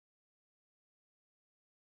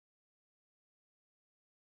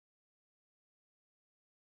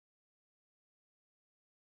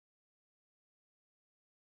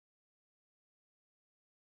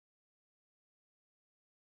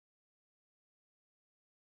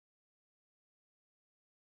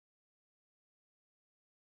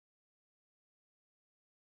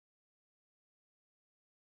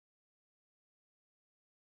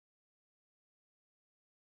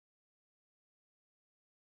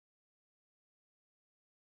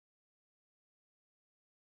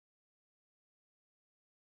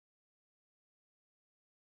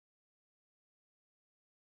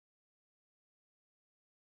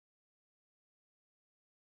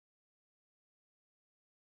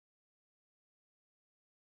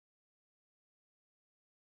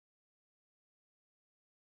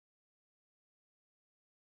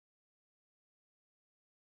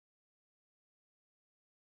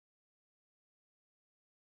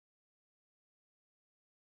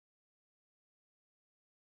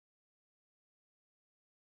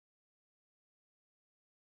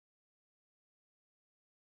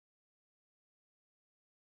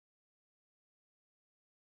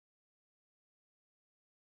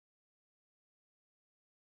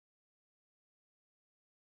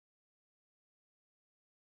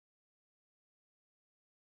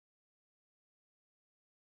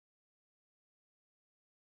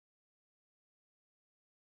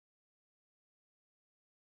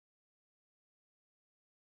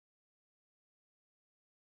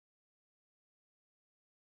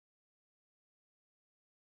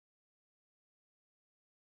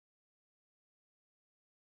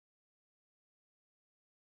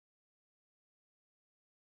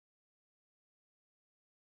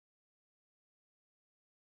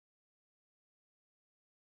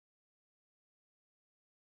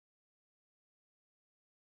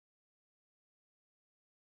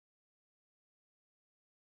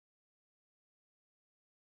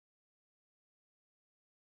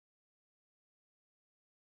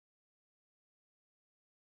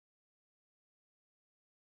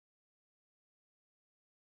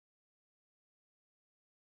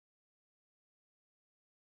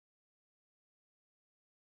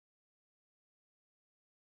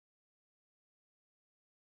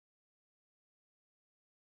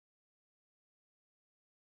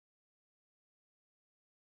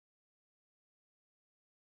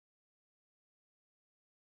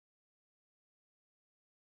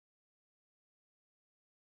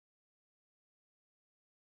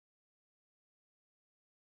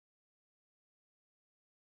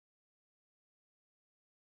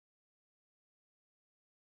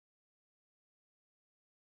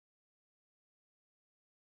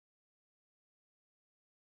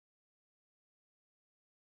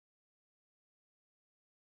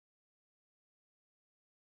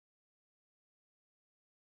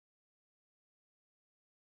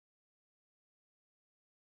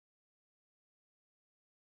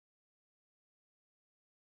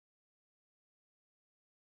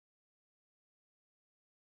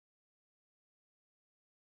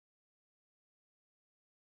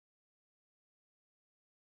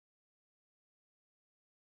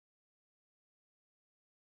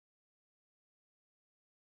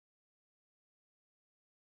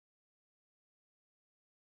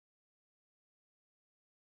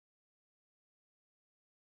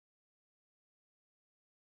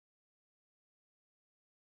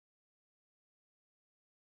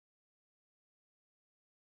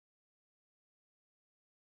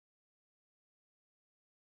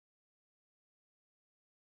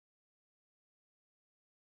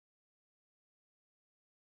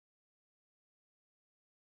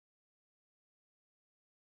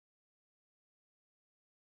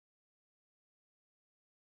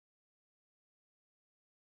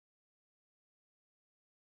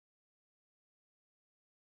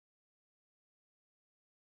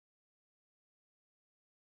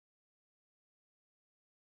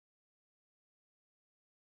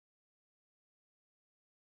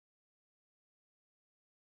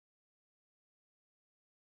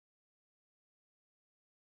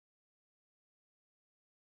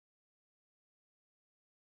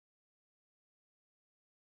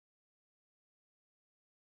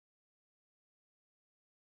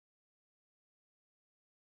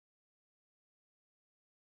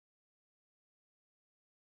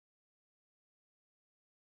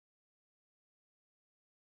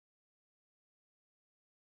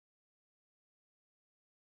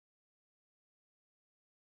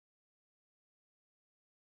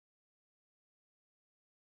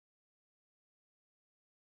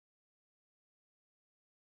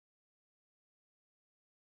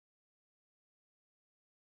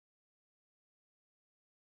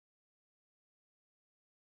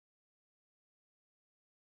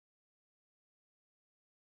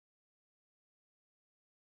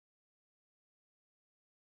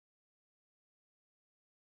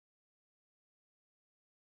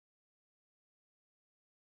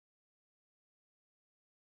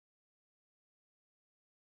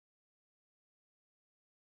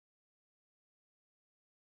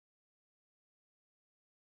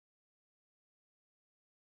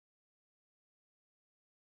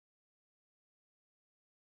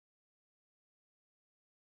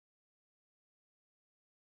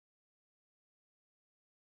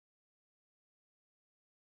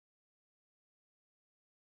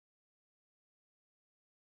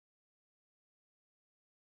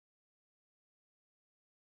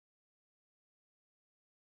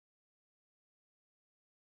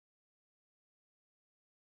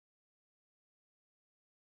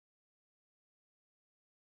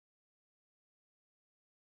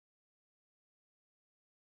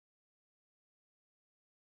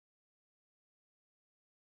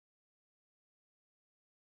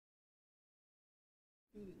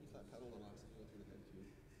You flat pedal the last time you went through the head too.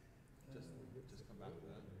 Just come back to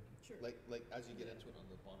that. Sure. Like as you get into it on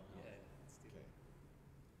the bottom half. Yeah, let's do Okay.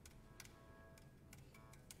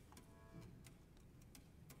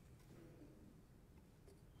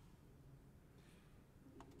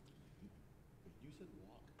 You said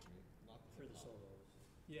walk, right? Not the for the hip hop. solos.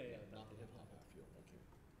 Yeah, Not the hip hop half feel. Okay.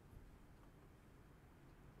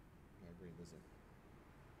 My brain doesn't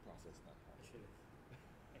process that I part. should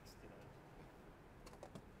have X'd it out.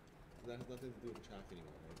 That has nothing to do with the track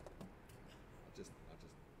anymore, right? I'll just.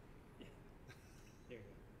 Yeah. There you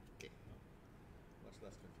go. Okay. Much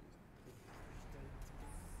less confused.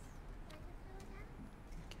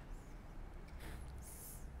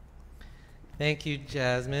 Thank you,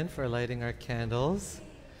 Jasmine, for lighting our candles.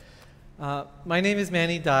 My name is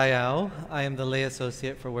Manny Diao. I am the lay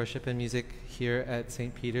associate for worship and music here at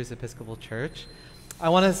St. Peter's Episcopal Church. I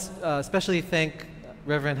want to especially thank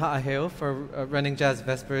Reverend Ha'aheo for running Jazz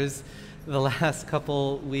Vespers the last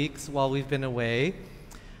couple weeks while we've been away.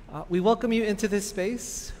 We welcome you into this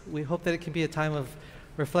space. We hope that it can be a time of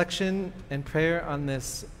reflection and prayer on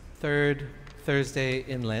this third Thursday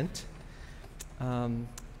in Lent.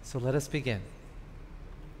 So let us begin.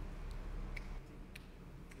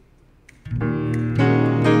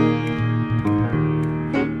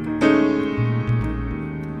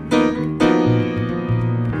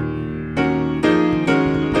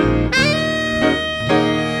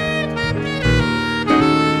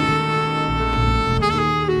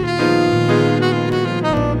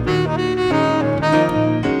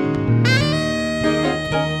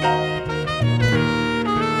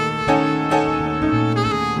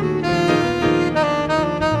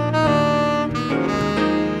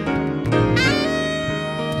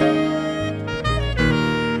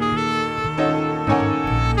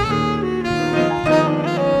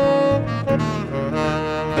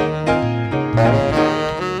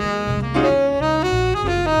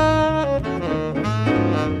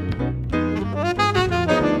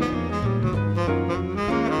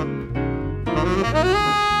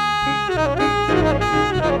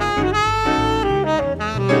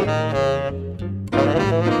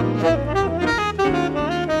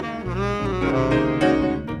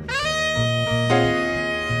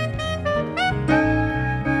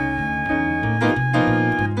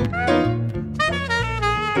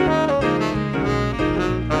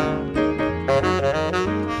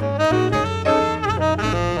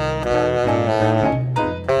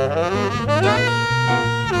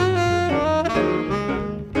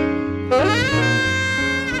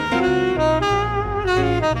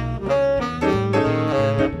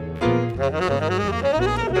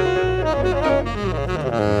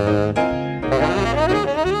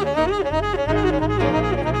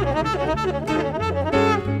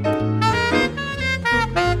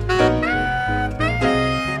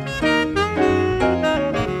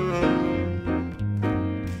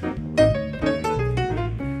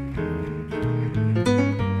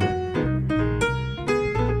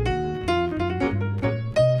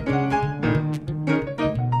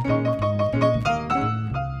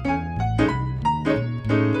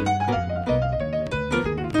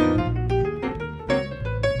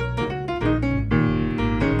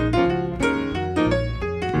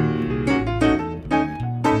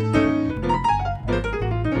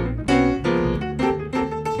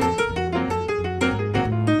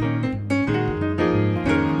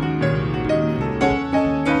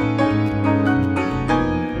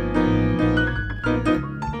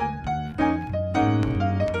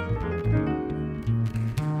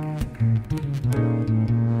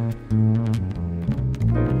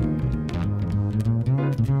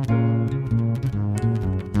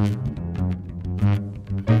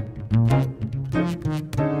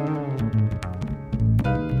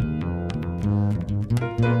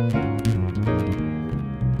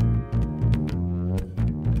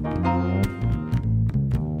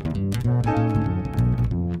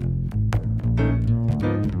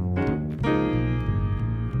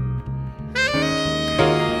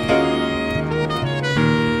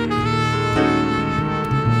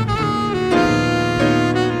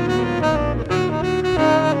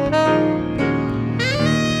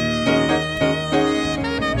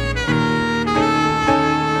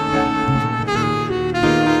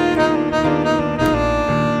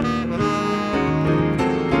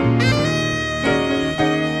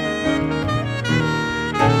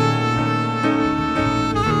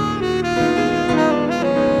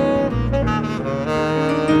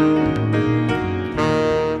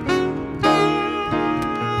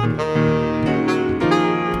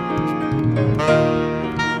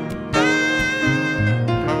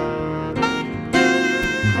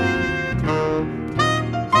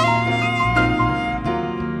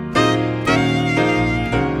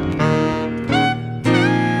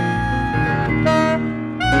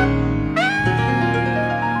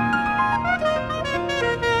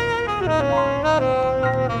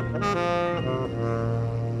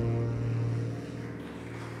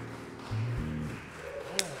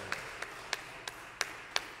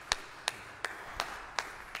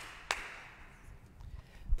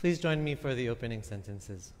 Please join me for the opening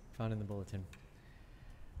sentences found in the bulletin.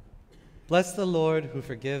 Bless the Lord who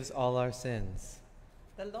forgives all our sins.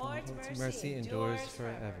 The Lord's Mercy endures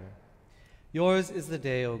forever. Yours is the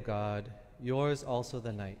day, O God, yours also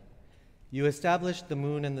the night. You established the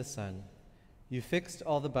moon and the sun. You fixed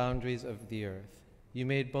all the boundaries of the earth. You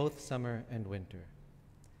made both summer and winter.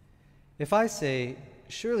 If I say,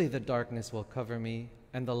 surely the darkness will cover me,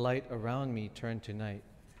 and the light around me turn to night,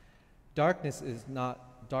 darkness is not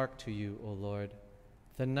dark to you, O Lord.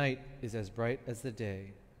 The night is as bright as the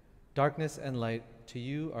day. Darkness and light to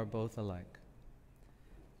you are both alike.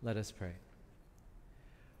 Let us pray.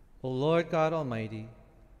 O Lord God Almighty,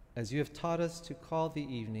 as you have taught us to call the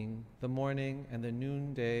evening, the morning, and the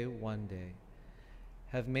noonday one day,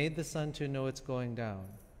 have made the sun to know its going down,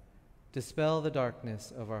 dispel the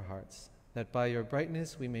darkness of our hearts, that by your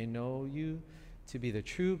brightness we may know you to be the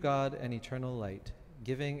true God and eternal light,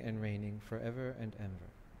 giving and reigning forever and ever.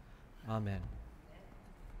 Amen.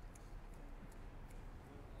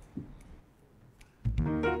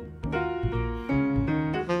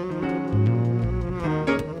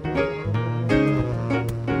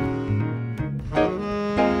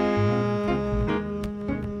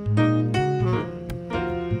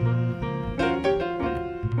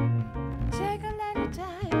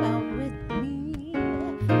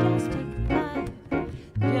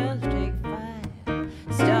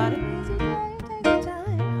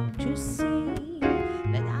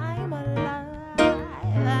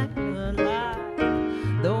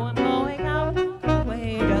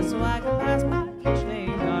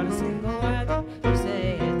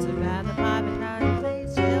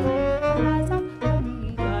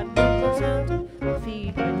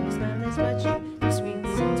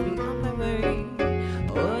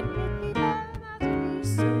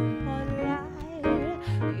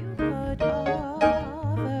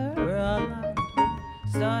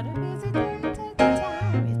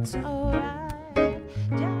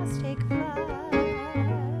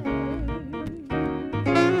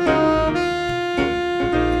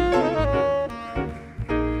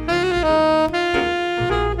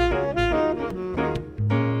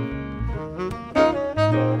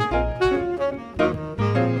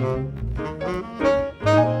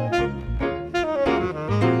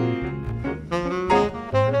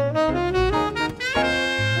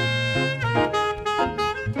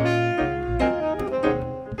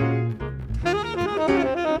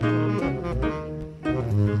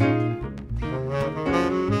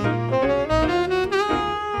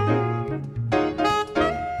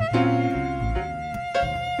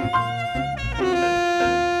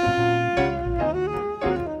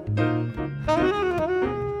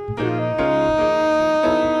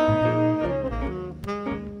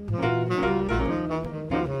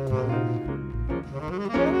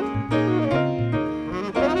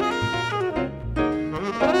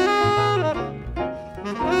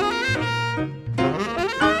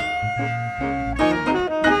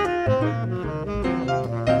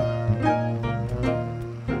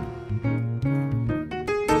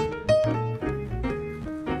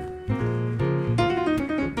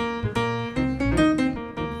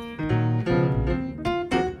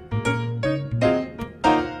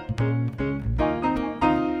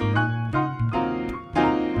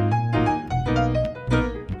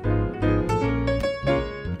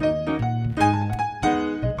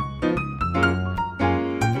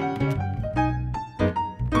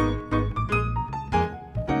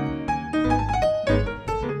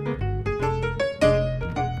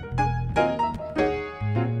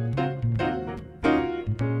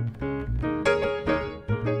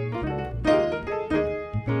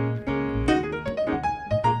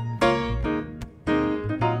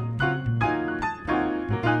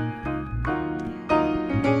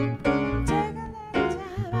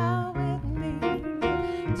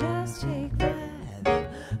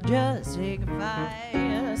 Just take a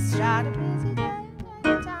fire, start a busy day, take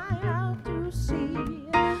the time out to see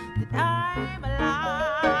that I'm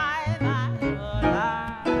alive, I'm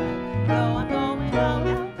alive. Though I'm going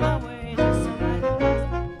out my way, just so I can pass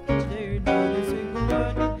by each day, not a single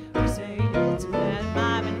word. We say it's a bad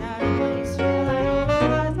vibe and not a place where I don't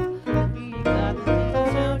realize we got the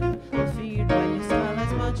things out. The feed when you smell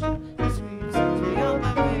as much, the sweet seems we on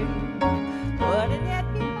my way. Wouldn't it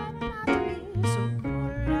be better not to be so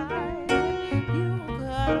polite? You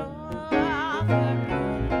cut off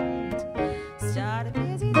every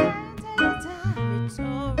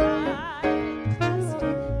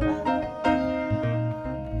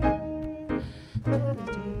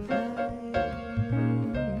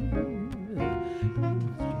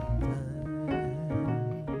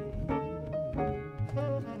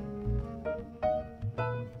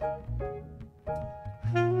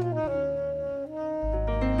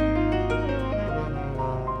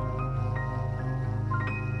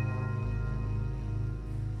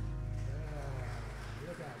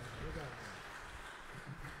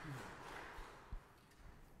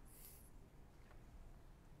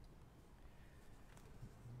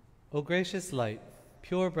O gracious light,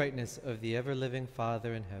 pure brightness of the ever-living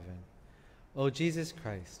Father in heaven, O Jesus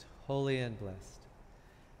Christ, holy and blessed.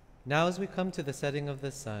 Now as we come to the setting of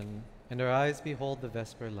the sun, and our eyes behold the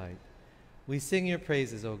vesper light, we sing your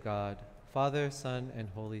praises, O God, Father, Son, and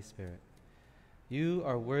Holy Spirit. You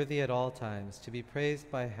are worthy at all times to be praised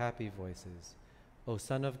by happy voices, O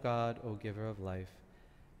Son of God, O Giver of life,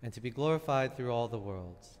 and to be glorified through all the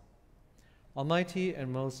worlds. Almighty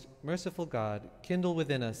and most merciful God, kindle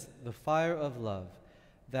within us the fire of love,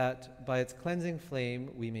 that by its cleansing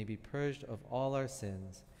flame we may be purged of all our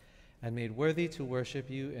sins and made worthy to worship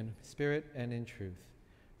you in spirit and in truth.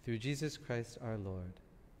 Through Jesus Christ our Lord.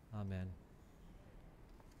 Amen.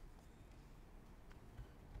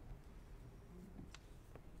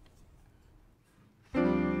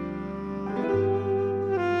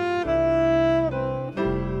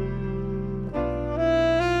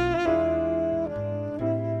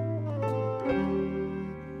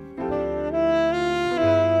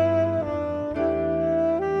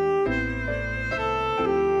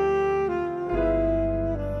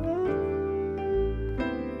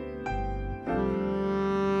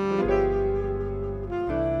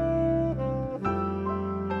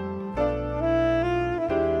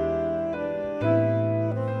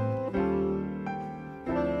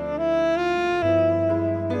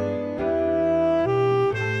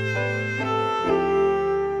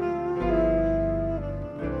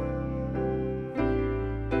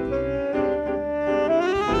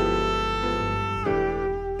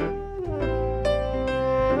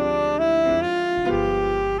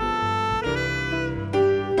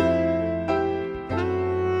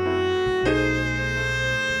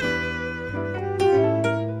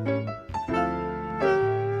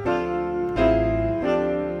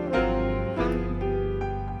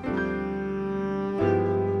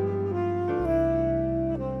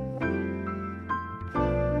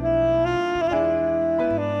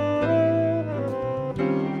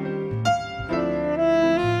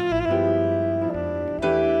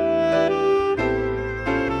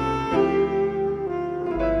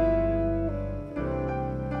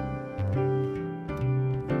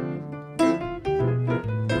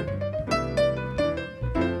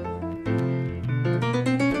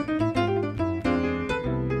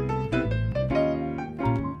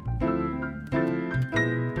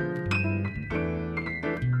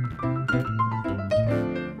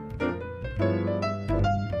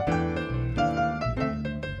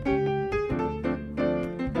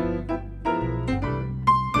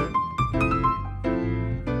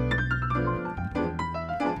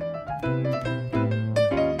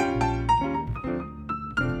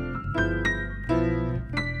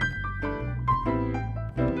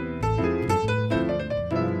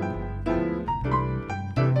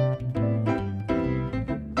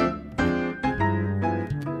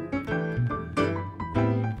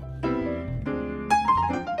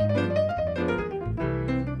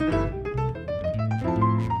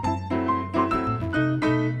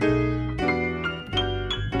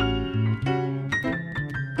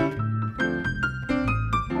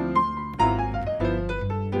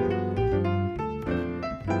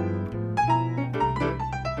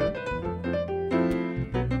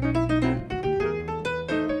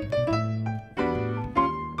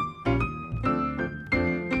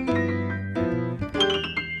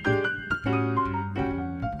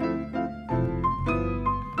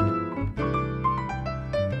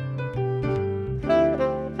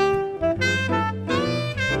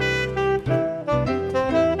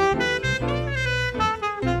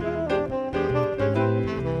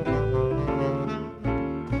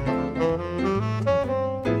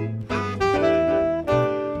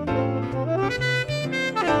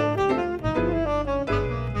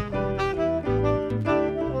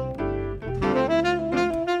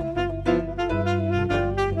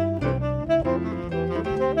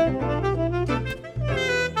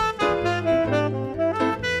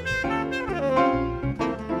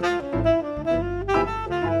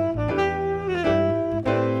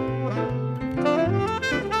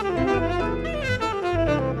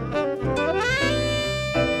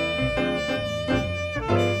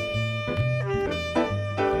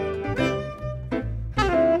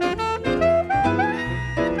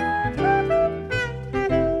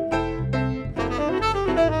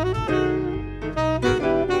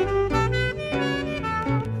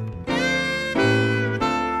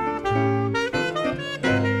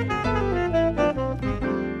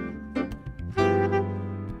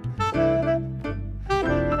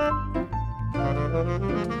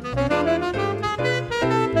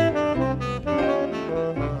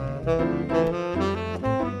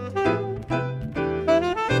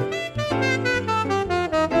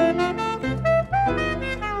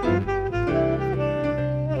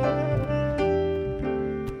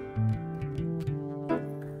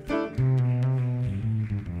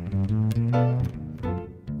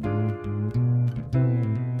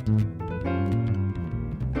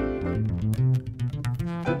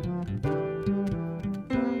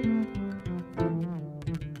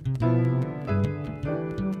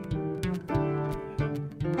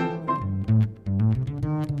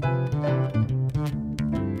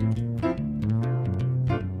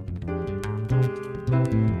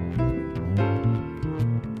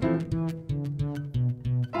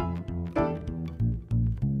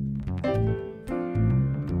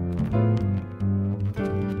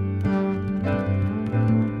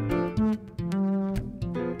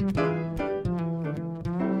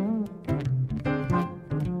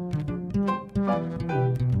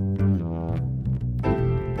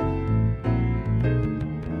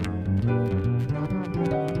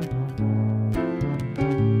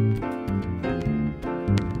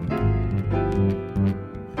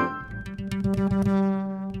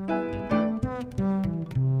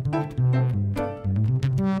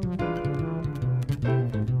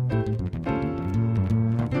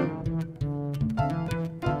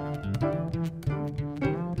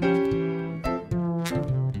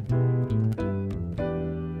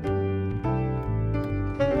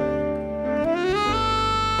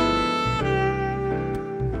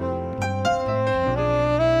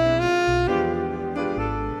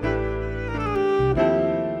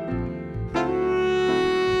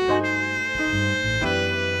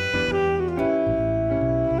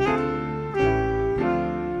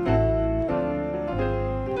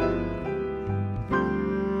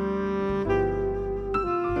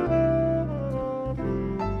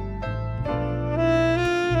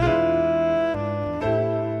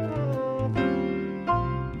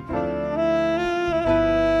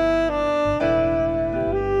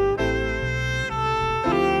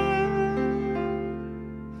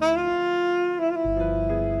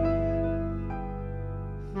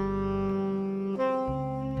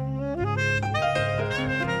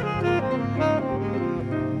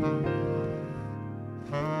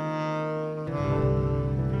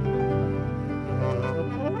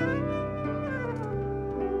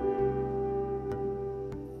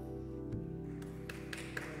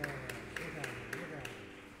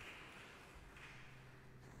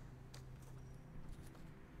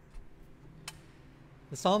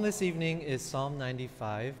 The psalm this evening is Psalm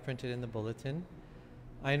 95, printed in the bulletin.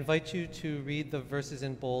 I invite you to read the verses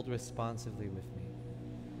in bold responsively with me.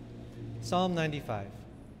 Psalm 95.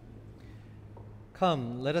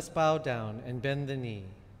 Come, let us bow down and bend the knee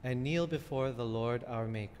and kneel before the Lord our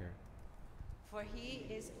Maker. For he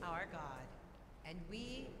is our God, and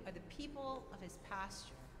we are the people of his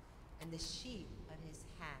pasture and the sheep of his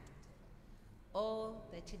hand. Oh,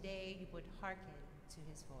 that today you would hearken to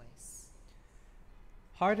his voice.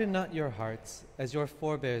 Harden not your hearts, as your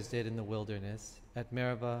forebears did in the wilderness, at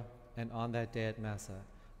Meribah and on that day at Massah,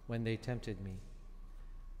 when they tempted me.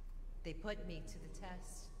 They put me to the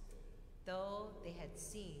test, though they had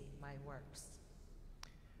seen my works.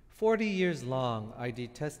 40 years long I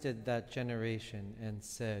detested that generation and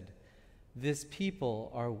said, this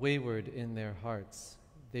people are wayward in their hearts.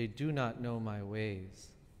 They do not know my ways.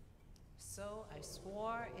 So I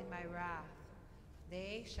swore in my wrath,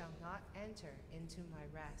 they shall not enter into my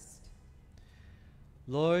rest.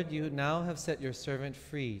 Lord, you now have set your servant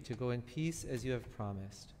free to go in peace as you have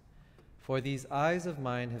promised. For these eyes of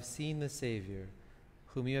mine have seen the Savior,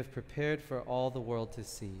 whom you have prepared for all the world to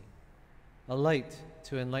see, a light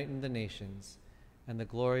to enlighten the nations, and the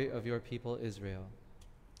glory of your people Israel.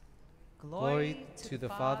 Glory to the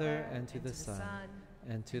Father, and to the Son,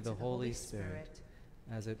 and to the Holy Spirit,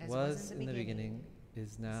 as it was in the beginning,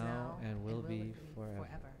 is now, and will be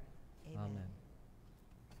forever. Amen.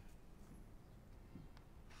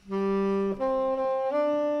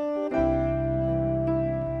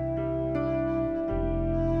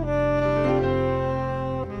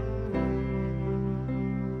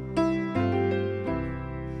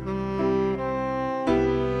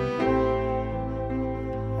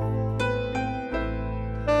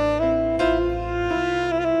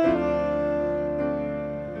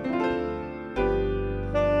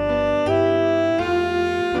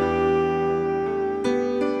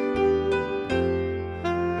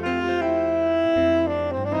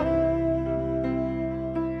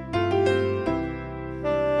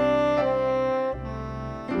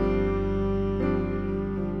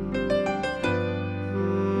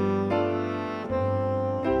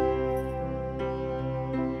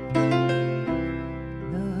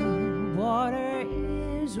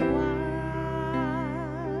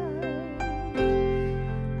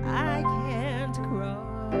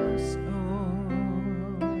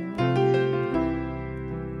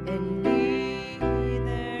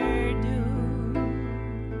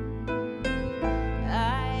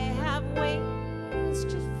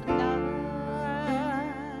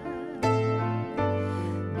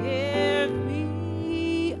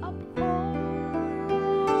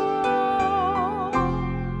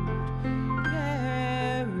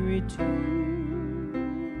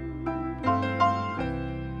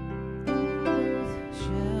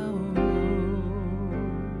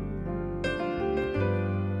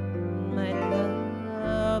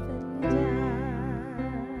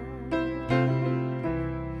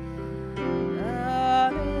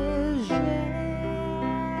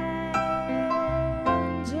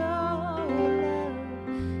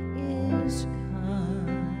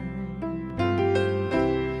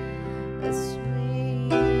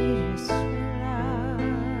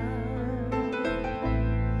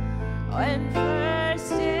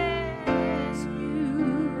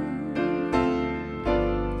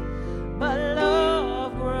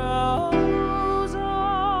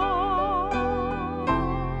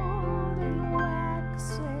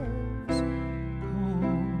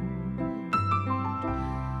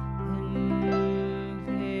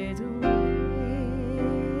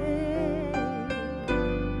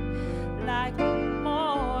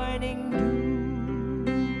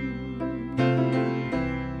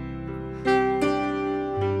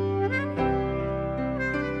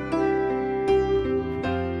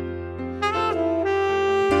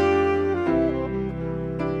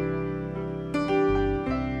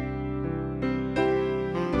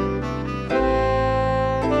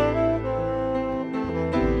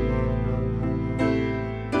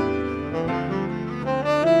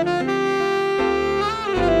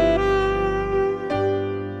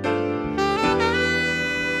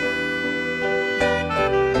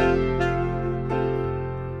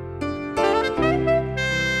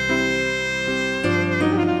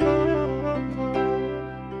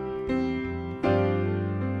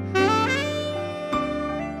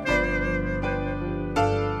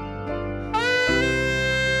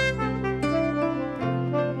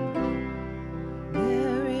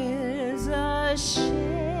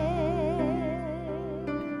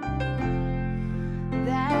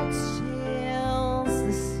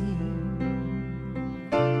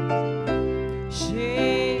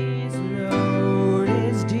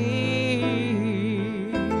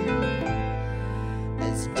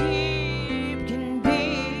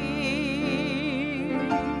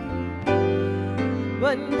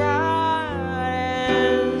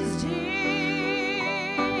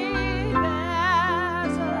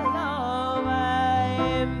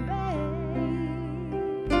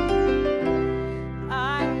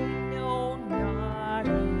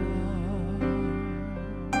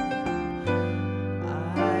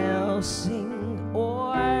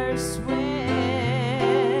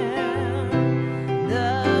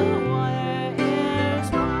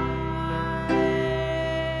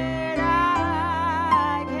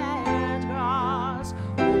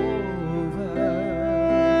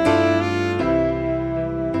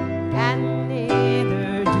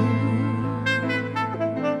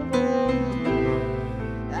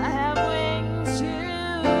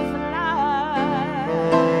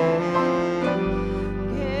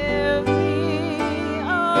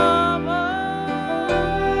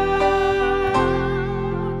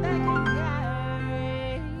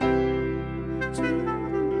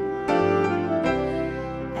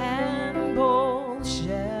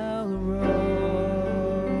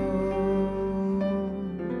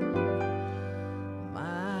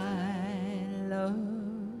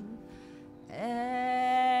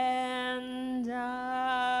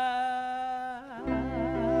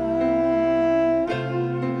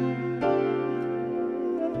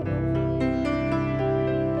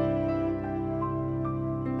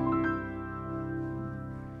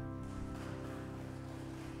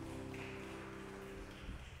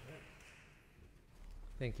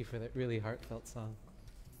 Thank you for that really heartfelt song.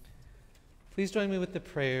 Please join me with the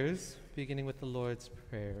prayers, beginning with the Lord's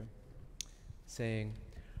Prayer, saying,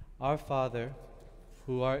 Our Father,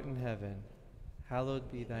 who art in heaven,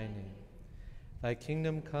 hallowed be thy name. Thy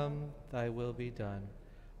kingdom come, thy will be done,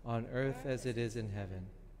 on earth as it is in heaven.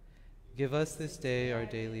 Give us this day our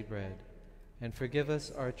daily bread, and forgive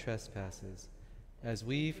us our trespasses, as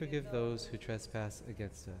we forgive those who trespass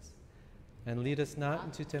against us. And lead us not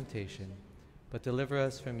into temptation, but deliver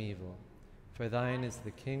us from evil. For thine is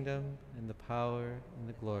the kingdom, and the power, and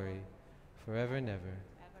the glory, forever and ever.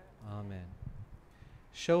 Amen.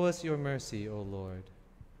 Show us your mercy, O Lord.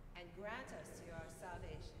 And grant us your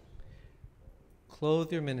salvation.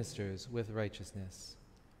 Clothe your ministers with righteousness.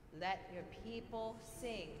 Let your people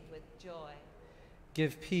sing with joy.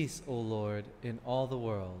 Give peace, O Lord, in all the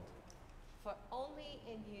world. For only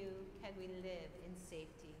in you can we live in safety.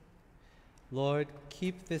 Lord,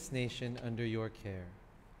 keep this nation under your care.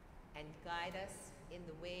 And guide us in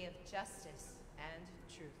the way of justice and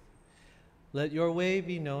truth. Let your way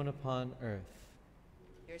be known upon earth.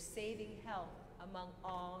 Your saving health among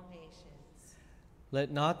all nations.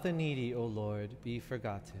 Let not the needy, O Lord, be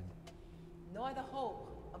forgotten. Nor the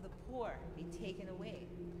hope of the poor be taken away.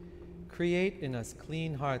 Create in us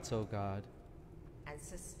clean hearts, O God. And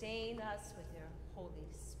sustain us with your Holy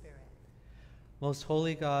Spirit. Most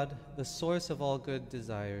holy God, the source of all good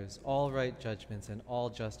desires, all right judgments, and all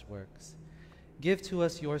just works, give to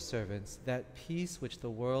us, your servants, that peace which the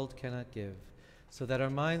world cannot give, so that our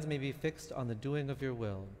minds may be fixed on the doing of your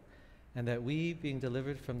will, and that we, being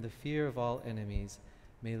delivered from the fear of all enemies,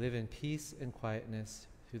 may live in peace and quietness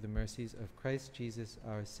through the mercies of Christ Jesus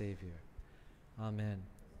our Savior. Amen.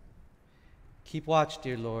 Keep watch,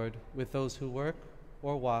 dear Lord, with those who work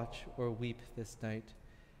or watch or weep this night,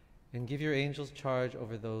 and give your angels charge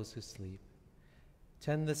over those who sleep.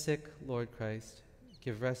 Tend the sick, Lord Christ.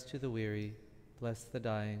 Give rest to the weary. Bless the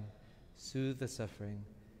dying. Soothe the suffering.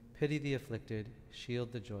 Pity the afflicted.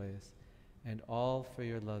 Shield the joyous. And all for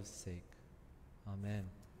your love's sake. Amen.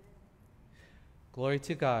 Glory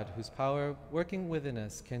to God, whose power working within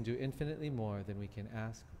us can do infinitely more than we can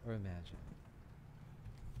ask or imagine.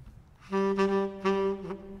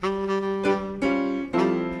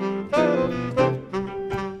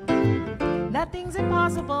 Nothing's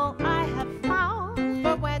impossible, I have found.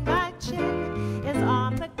 But when my chin is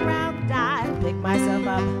on the ground, I pick myself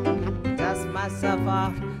up, dust myself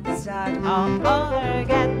off, start all over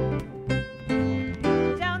again.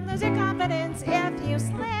 Don't lose your confidence if you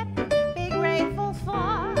slip. Be grateful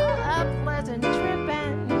for a pleasant trip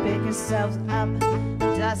and pick yourself up,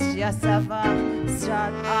 dust yourself off,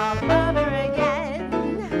 start all over again.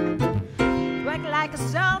 Work like a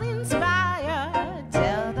soul inspired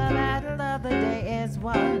till the battle of the day is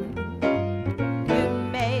won. You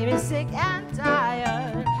may be sick and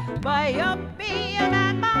tired, but you'll be a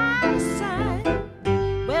man, my son.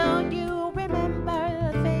 Will you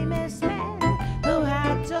remember the famous men who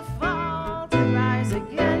had to fall to rise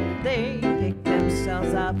again? They picked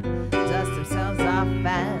themselves up, dust themselves off,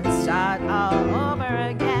 and start all over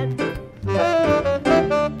again.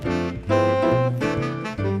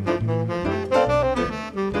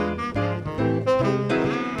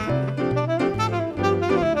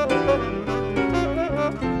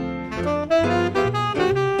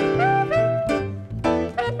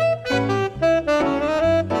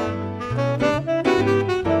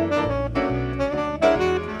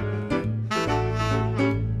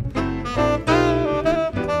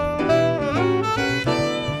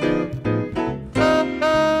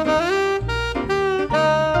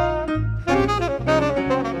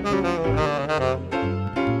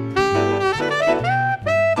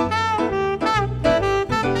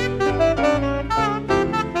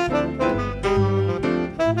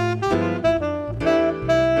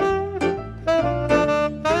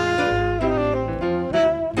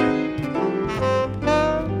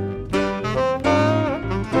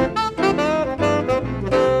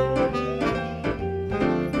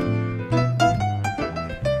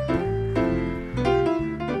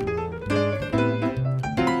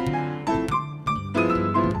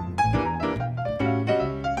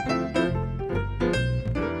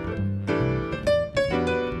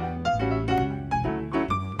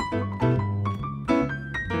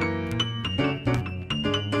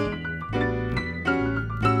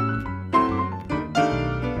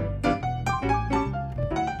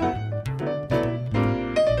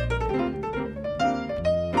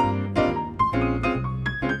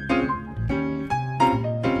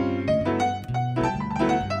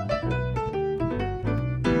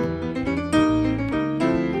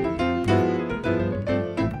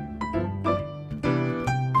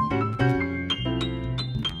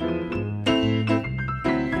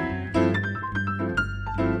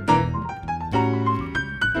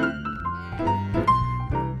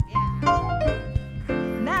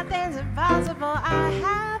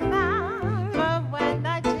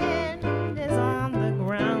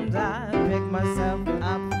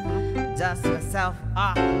 dust myself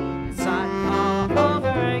off and start all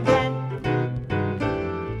over again.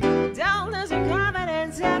 Don't lose your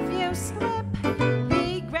confidence if you slip.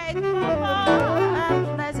 Be grateful for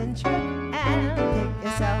a pleasant trip and pick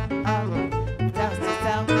yourself up, dust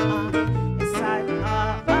yourself off and start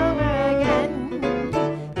all over again.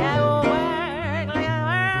 Yeah, work like a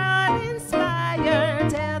world inspired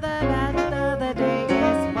till the end of the day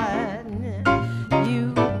is won. You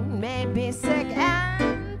may be sick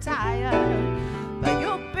and tired, but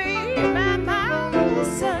you'll be remembered,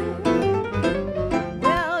 son.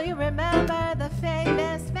 Will you remember the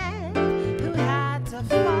famous man who had to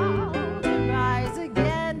fall to rise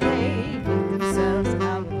again? They pick themselves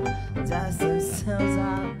up, dust themselves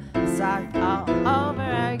off, start all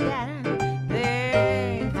over again.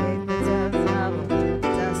 They pick themselves up,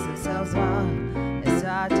 dust themselves off, and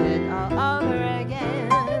start it all over again.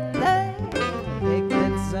 They pick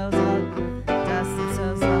themselves up, dust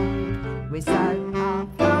themselves off, we start all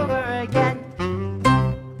over again.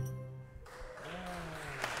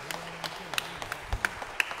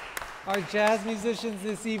 Our jazz musicians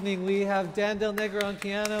this evening, we have Dan Del Negro on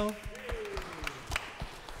piano,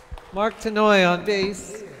 Mark Tanoy on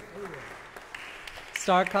bass,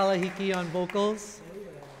 Star Kalahiki on vocals,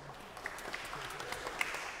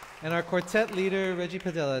 and our quartet leader, Reggie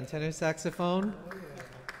Padilla, on tenor saxophone.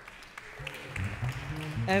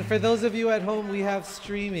 And for those of you at home, we have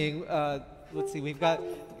streaming. Let's see, we've got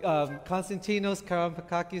Konstantinos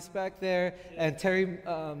Karampakakis back there, and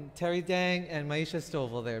Terry Dang and Maisha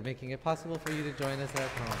Stovall there, making it possible for you to join us at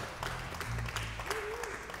home.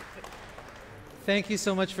 Thank you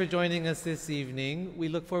so much for joining us this evening. We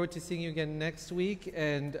look forward to seeing you again next week,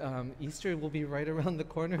 and Easter will be right around the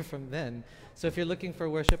corner from then. So if you're looking for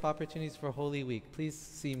worship opportunities for Holy Week, please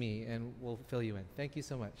see me and we'll fill you in. Thank you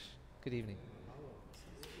so much. Good evening.